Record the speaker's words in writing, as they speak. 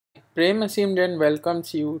Aseem then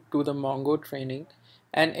welcomes you to the Mongo training,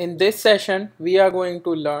 and in this session we are going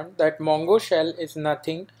to learn that Mongo shell is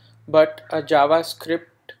nothing but a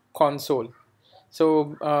JavaScript console.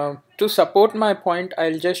 So to support my point,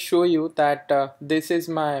 I'll just show you that this is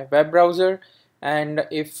my web browser, and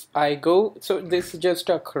if I go, so this is just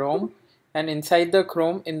a Chrome, and inside the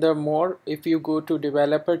Chrome, in the more, if you go to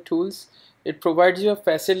developer tools, it provides you a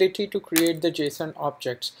facility to create the JSON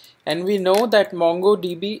objects. And we know that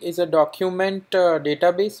MongoDB is a document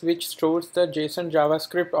database which stores the JSON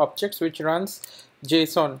JavaScript objects, which runs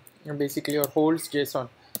JSON basically, or holds JSON.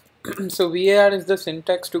 So var is the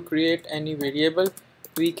syntax to create any variable.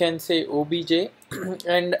 We can say obj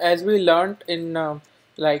and as we learned in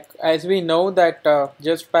as we know that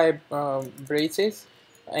just by braces,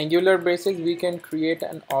 angular braces, we can create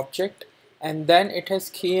an object, and then it has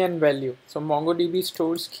key and value. So MongoDB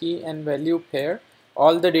stores key and value pair,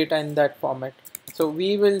 all the data in that format. So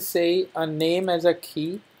we will say a name as a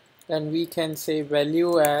key, then we can say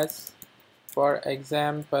value as, for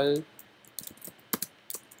example,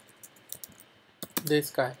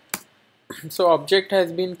 this guy. So object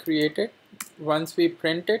has been created. Once we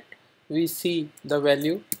print it, we see the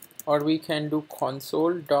value, or we can do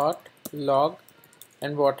console.log,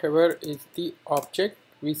 and whatever is the object,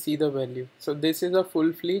 we see the value. So this is a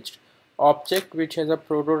full-fledged object which has a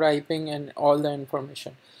prototyping and all the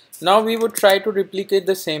information. Now we would try to replicate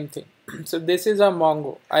the same thing. So this is a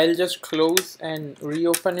Mongo. I'll just close and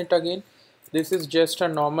reopen it again. This is just a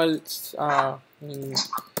normal Sir,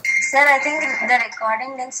 I think the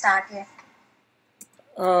recording didn't start yet.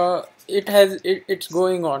 It's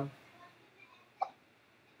going on.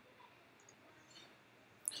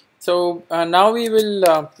 So now we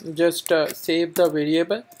will just save the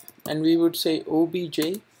variable, and we would say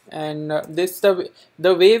obj, and this the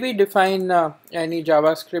way we define any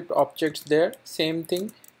JavaScript objects there, same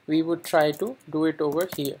thing we would try to do it over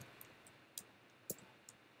here.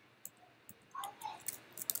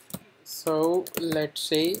 So let's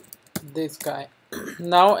say this guy.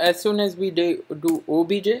 Now as soon as we do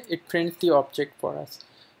obj, it prints the object for us.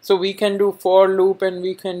 So we can do for loop, and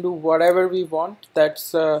we can do whatever we want.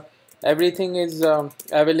 That's everything is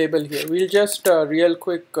available here. We'll just real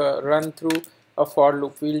quick run through a for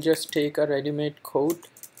loop. We'll just take a ready-made code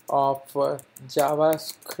of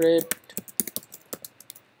JavaScript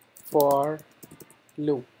for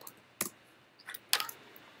loop.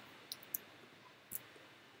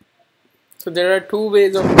 So there are two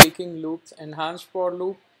ways of making loops: enhanced for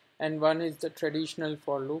loop, and one is the traditional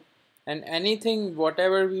for loop. And anything,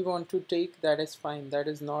 whatever we want to take, that is fine. That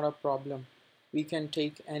is not a problem. We can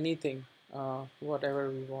take anything, whatever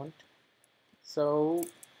we want. So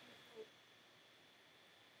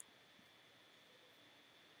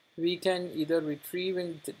we can either retrieve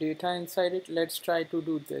the data inside it. Let's try to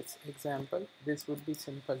do this example. This would be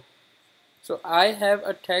simple. So I have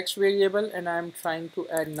a text variable, and I'm trying to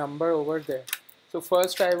add number over there. So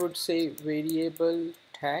first I would say variable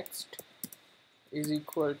text is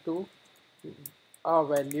equal to a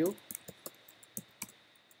value.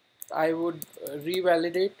 I would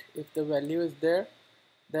revalidate. If the value is there,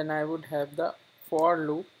 then I would have the for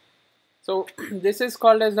loop. So this is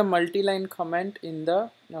called as the multi-line comment in the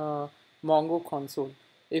Mongo console.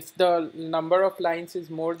 If the number of lines is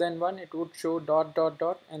more than one, it would show dot dot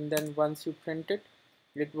dot, and then once you print it,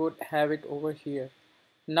 it would have it over here.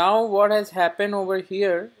 Now what has happened over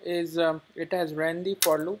here is it has ran the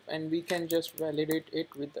for loop, and we can just validate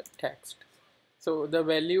it with the text. So the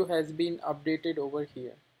value has been updated over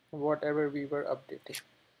here, whatever we were updating.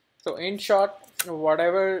 So in short,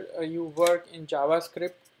 whatever you work in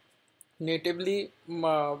JavaScript natively,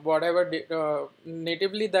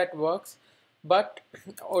 natively that works, but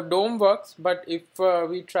or DOM works. But if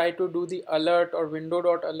we try to do the alert or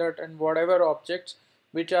window.alert and whatever objects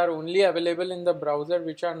which are only available in the browser,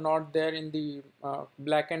 which are not there in the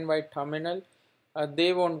black and white terminal,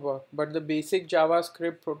 they won't work. But the basic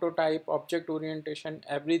JavaScript prototype, object orientation,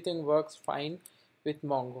 everything works fine with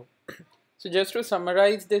Mongo. So just to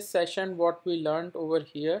summarize this session, what we learned over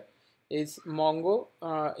here is Mongo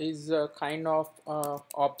is a kind of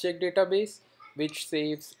object database which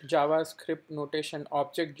saves JavaScript notation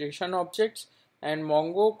object JSON objects, and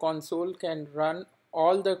Mongo console can run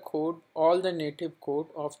all the code, all the native code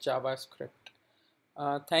of JavaScript.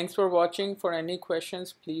 Thanks for watching. For any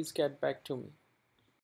questions, please get back to me.